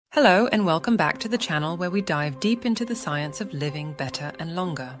Hello and welcome back to the channel where we dive deep into the science of living better and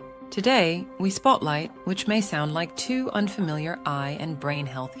longer. Today, we spotlight which may sound like two unfamiliar eye and brain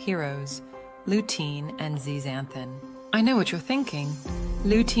health heroes, lutein and zeaxanthin. I know what you're thinking.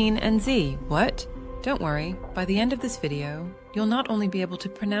 Lutein and Z, what? Don't worry, by the end of this video, you'll not only be able to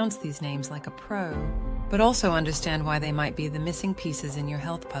pronounce these names like a pro, but also understand why they might be the missing pieces in your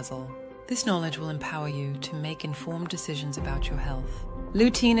health puzzle. This knowledge will empower you to make informed decisions about your health.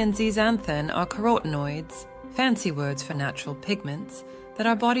 Lutein and zeaxanthin are carotenoids, fancy words for natural pigments, that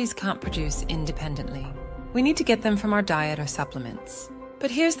our bodies can't produce independently. We need to get them from our diet or supplements. But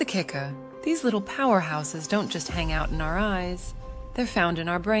here's the kicker. These little powerhouses don't just hang out in our eyes. They're found in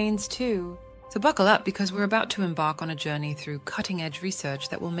our brains too. So buckle up because we're about to embark on a journey through cutting-edge research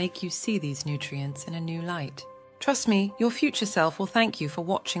that will make you see these nutrients in a new light. Trust me, your future self will thank you for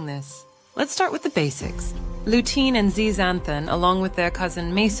watching this. Let's start with the basics. Lutein and zeaxanthin, along with their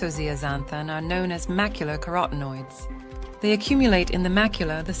cousin mesozeaxanthin, are known as macular carotenoids. They accumulate in the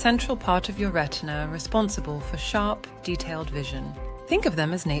macula, the central part of your retina responsible for sharp, detailed vision. Think of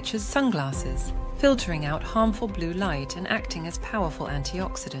them as nature's sunglasses, filtering out harmful blue light and acting as powerful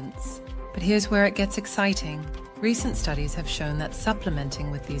antioxidants. But here's where it gets exciting. Recent studies have shown that supplementing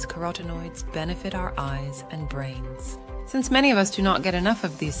with these carotenoids benefit our eyes and brains, since many of us do not get enough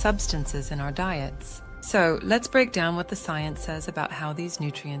of these substances in our diets. So let's break down what the science says about how these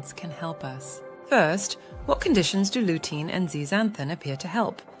nutrients can help us. First, what conditions do lutein and zeaxanthin appear to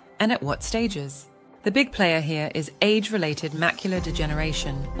help, and at what stages? The big player here is age-related macular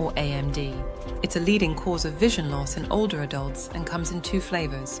degeneration, or AMD. It's a leading cause of vision loss in older adults and comes in two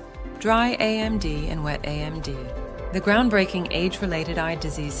flavors: dry AMD and wet AMD. The groundbreaking age-related eye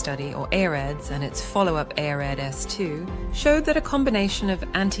disease study, or AREDS, and its follow-up ARED-S2 showed that a combination of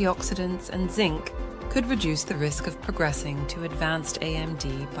antioxidants and zinc could reduce the risk of progressing to advanced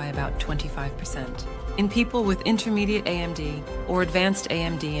AMD by about 25% in people with intermediate AMD or advanced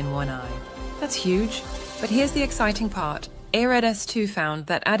AMD in one eye. That's huge, but here's the exciting part. ARED-S2 found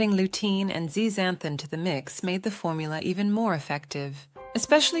that adding lutein and zeaxanthin to the mix made the formula even more effective,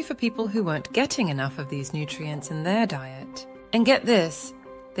 especially for people who weren't getting enough of these nutrients in their diet. And get this,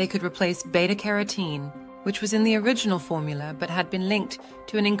 they could replace beta-carotene, which was in the original formula but had been linked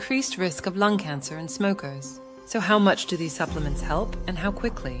to an increased risk of lung cancer in smokers. So how much do these supplements help, and how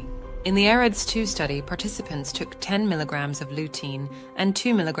quickly? In the AREDS-2 study, participants took 10 milligrams of lutein and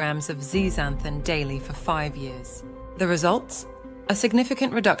 2 milligrams of zeaxanthin daily for 5 years. The results? A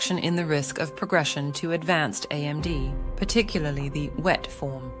significant reduction in the risk of progression to advanced AMD, particularly the wet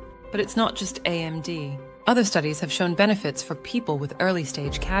form. But it's not just AMD. Other studies have shown benefits for people with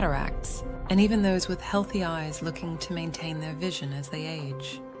early-stage cataracts, and even those with healthy eyes looking to maintain their vision as they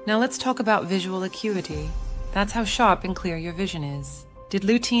age. Now let's talk about visual acuity. That's how sharp and clear your vision is. Did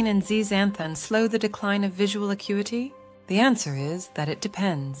lutein and zeaxanthin slow the decline of visual acuity? The answer is that it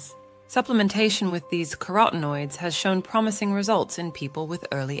depends. Supplementation with these carotenoids has shown promising results in people with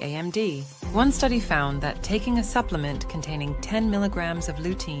early AMD. One study found that taking a supplement containing 10 milligrams of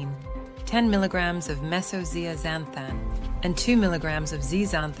lutein, 10 milligrams of mesozeaxanthin, and 2 milligrams of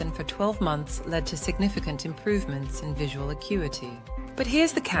zeaxanthin for 12 months led to significant improvements in visual acuity. But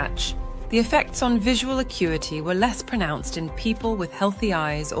here's the catch. The effects on visual acuity were less pronounced in people with healthy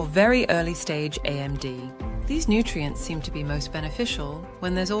eyes or very early stage AMD. These nutrients seem to be most beneficial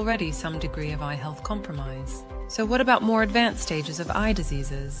when there's already some degree of eye health compromise. So what about more advanced stages of eye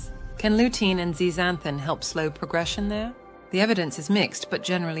diseases? Can lutein and zeaxanthin help slow progression there? The evidence is mixed but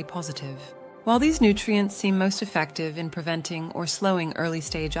generally positive. While these nutrients seem most effective in preventing or slowing early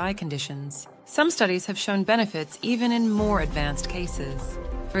stage eye conditions, some studies have shown benefits even in more advanced cases.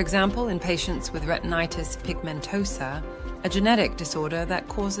 For example, in patients with retinitis pigmentosa, a genetic disorder that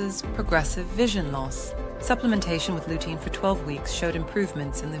causes progressive vision loss. Supplementation with lutein for 12 weeks showed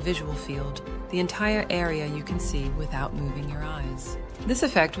improvements in the visual field, the entire area you can see without moving your eyes. This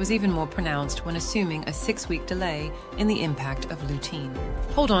effect was even more pronounced when assuming a 6-week delay in the impact of lutein.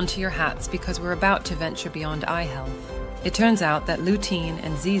 Hold on to your hats because we're about to venture beyond eye health. It turns out that lutein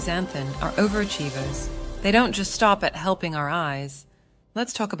and zeaxanthin are overachievers. They don't just stop at helping our eyes.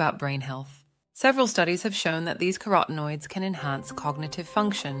 Let's talk about brain health. Several studies have shown that these carotenoids can enhance cognitive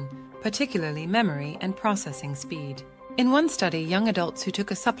function, particularly memory and processing speed. In one study, young adults who took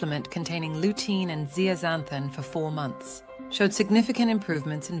a supplement containing lutein and zeaxanthin for 4 months showed significant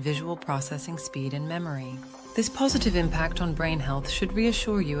improvements in visual processing speed and memory. This positive impact on brain health should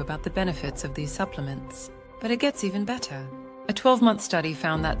reassure you about the benefits of these supplements. But it gets even better. A 12-month study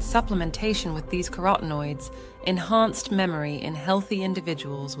found that supplementation with these carotenoids enhanced memory in healthy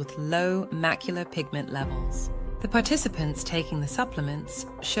individuals with low macular pigment levels. The participants taking the supplements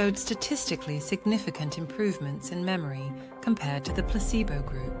showed statistically significant improvements in memory compared to the placebo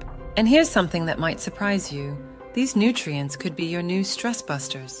group. And here's something that might surprise you. These nutrients could be your new stress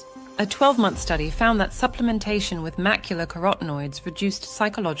busters. A 12-month study found that supplementation with macular carotenoids reduced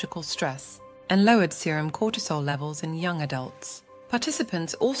psychological stress and lowered serum cortisol levels in young adults.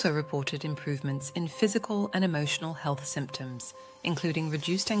 Participants also reported improvements in physical and emotional health symptoms, including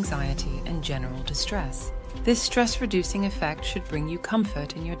reduced anxiety and general distress. This stress-reducing effect should bring you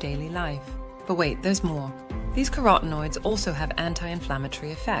comfort in your daily life. But wait, there's more. These carotenoids also have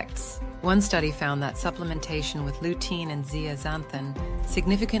anti-inflammatory effects. One study found that supplementation with lutein and zeaxanthin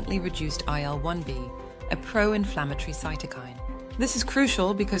significantly reduced IL-1B, a pro-inflammatory cytokine. This is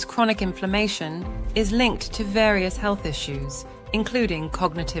crucial because chronic inflammation is linked to various health issues, including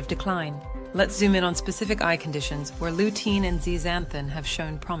cognitive decline. Let's zoom in on specific eye conditions where lutein and zeaxanthin have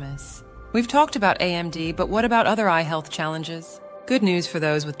shown promise. We've talked about AMD, but what about other eye health challenges? Good news for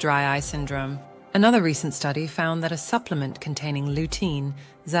those with dry eye syndrome. Another recent study found that a supplement containing lutein,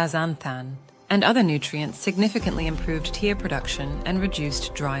 zeaxanthin, and other nutrients significantly improved tear production and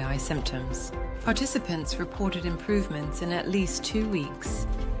reduced dry eye symptoms. Participants reported improvements in at least 2 weeks,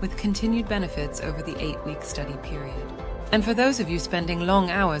 with continued benefits over the 8-week study period. And for those of you spending long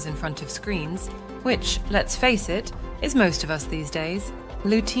hours in front of screens, which, let's face it, is most of us these days,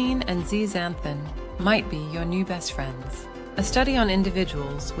 lutein and zeaxanthin might be your new best friends. A study on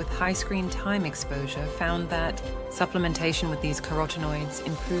individuals with high screen time exposure found that supplementation with these carotenoids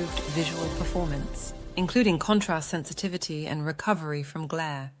improved visual performance, including contrast sensitivity and recovery from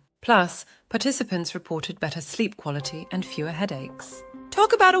glare. Plus, participants reported better sleep quality and fewer headaches.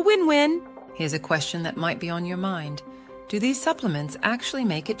 Talk about a win-win! Here's a question that might be on your mind. Do these supplements actually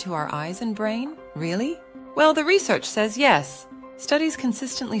make it to our eyes and brain? Really? Well, the research says yes. Studies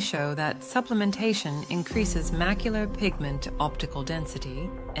consistently show that supplementation increases macular pigment optical density,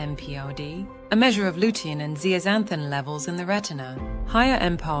 MPOD, a measure of lutein and zeaxanthin levels in the retina. Higher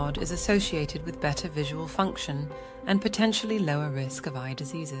MPOD is associated with better visual function and potentially lower risk of eye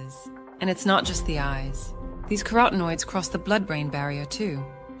diseases. And it's not just the eyes. These carotenoids cross the blood-brain barrier too.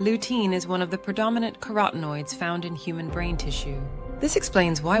 Lutein is one of the predominant carotenoids found in human brain tissue. This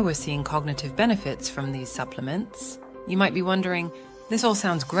explains why we're seeing cognitive benefits from these supplements. You might be wondering, this all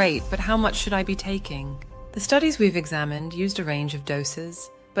sounds great, but how much should I be taking? The studies we've examined used a range of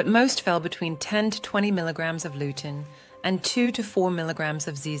doses, but most fell between 10 to 20 milligrams of lutein and 2 to 4 milligrams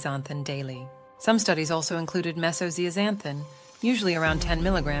of zeaxanthin daily. Some studies also included mesozeaxanthin, usually around 10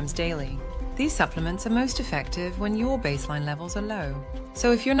 milligrams daily. These supplements are most effective when your baseline levels are low.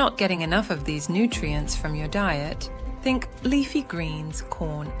 So if you're not getting enough of these nutrients from your diet, think leafy greens,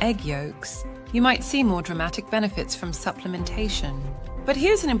 corn, egg yolks. You might see more dramatic benefits from supplementation. But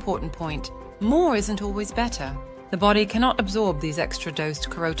here's an important point. More isn't always better. The body cannot absorb these extra dosed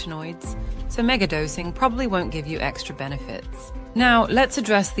carotenoids, so megadosing probably won't give you extra benefits. Now, let's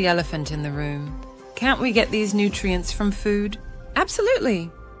address the elephant in the room. Can't we get these nutrients from food? Absolutely!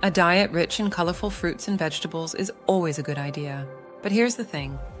 A diet rich in colorful fruits and vegetables is always a good idea. But here's the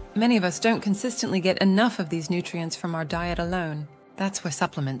thing. Many of us don't consistently get enough of these nutrients from our diet alone. That's where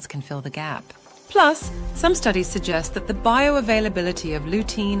supplements can fill the gap. Plus, some studies suggest that the bioavailability of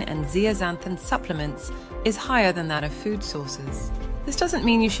lutein and zeaxanthin supplements is higher than that of food sources. This doesn't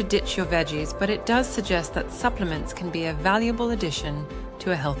mean you should ditch your veggies, but it does suggest that supplements can be a valuable addition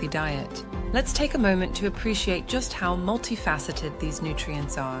to a healthy diet. Let's take a moment to appreciate just how multifaceted these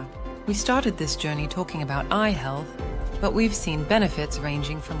nutrients are. We started this journey talking about eye health, but we've seen benefits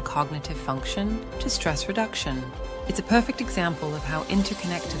ranging from cognitive function to stress reduction. It's a perfect example of how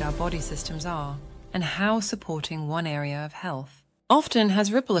interconnected our body systems are, and how supporting one area of health often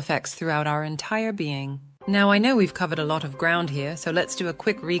has ripple effects throughout our entire being. Now, I know we've covered a lot of ground here, so let's do a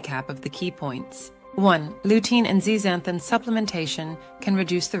quick recap of the key points. 1. Lutein and zeaxanthin supplementation can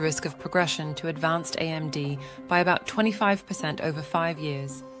reduce the risk of progression to advanced AMD by about 25% over 5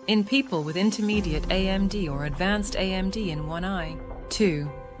 years in people with intermediate AMD or advanced AMD in one eye. 2.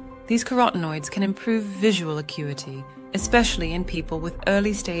 These carotenoids can improve visual acuity, especially in people with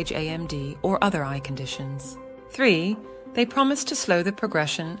early-stage AMD or other eye conditions. 3. They promise to slow the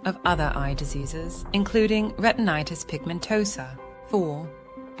progression of other eye diseases, including retinitis pigmentosa. 4.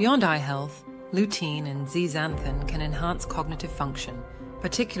 Beyond eye health, lutein and zeaxanthin can enhance cognitive function,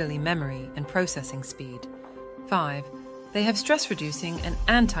 particularly memory and processing speed. 5. They have stress-reducing and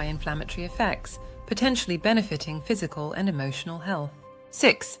anti-inflammatory effects, potentially benefiting physical and emotional health.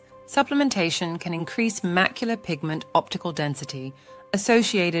 6. Supplementation can increase macular pigment optical density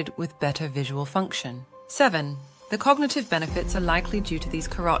associated with better visual function. 7. The cognitive benefits are likely due to these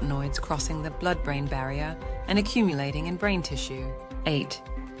carotenoids crossing the blood-brain barrier and accumulating in brain tissue. 8.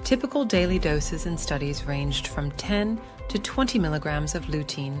 Typical daily doses in studies ranged from 10 to 20 milligrams of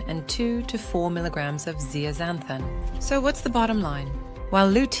lutein and 2 to 4 milligrams of zeaxanthin. So what's the bottom line? While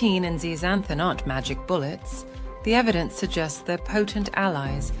lutein and zeaxanthin aren't magic bullets, the evidence suggests they're potent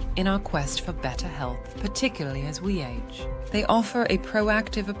allies in our quest for better health, particularly as we age. They offer a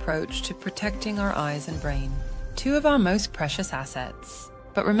proactive approach to protecting our eyes and brain, two of our most precious assets.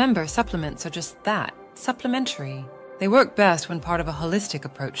 But remember, supplements are just that, supplementary. They work best when part of a holistic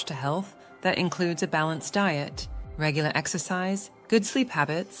approach to health that includes a balanced diet, regular exercise, good sleep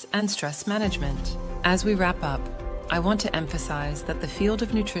habits, and stress management. As we wrap up, I want to emphasize that the field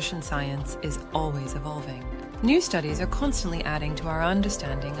of nutrition science is always evolving. New studies are constantly adding to our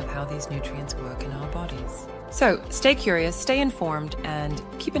understanding of how these nutrients work in our bodies. So stay curious, stay informed, and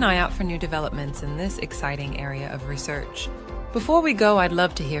keep an eye out for new developments in this exciting area of research. Before we go, I'd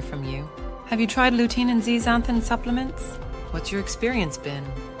love to hear from you. Have you tried lutein and zeaxanthin supplements? What's your experience been?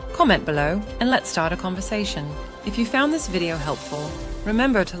 Comment below and let's start a conversation. If you found this video helpful,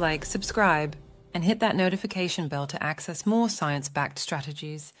 remember to like, subscribe, and hit that notification bell to access more science-backed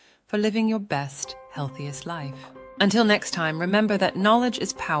strategies for living your best, healthiest life. Until next time, remember that knowledge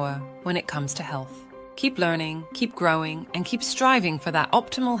is power when it comes to health. Keep learning, keep growing, and keep striving for that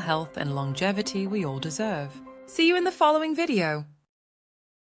optimal health and longevity we all deserve. See you in the following video.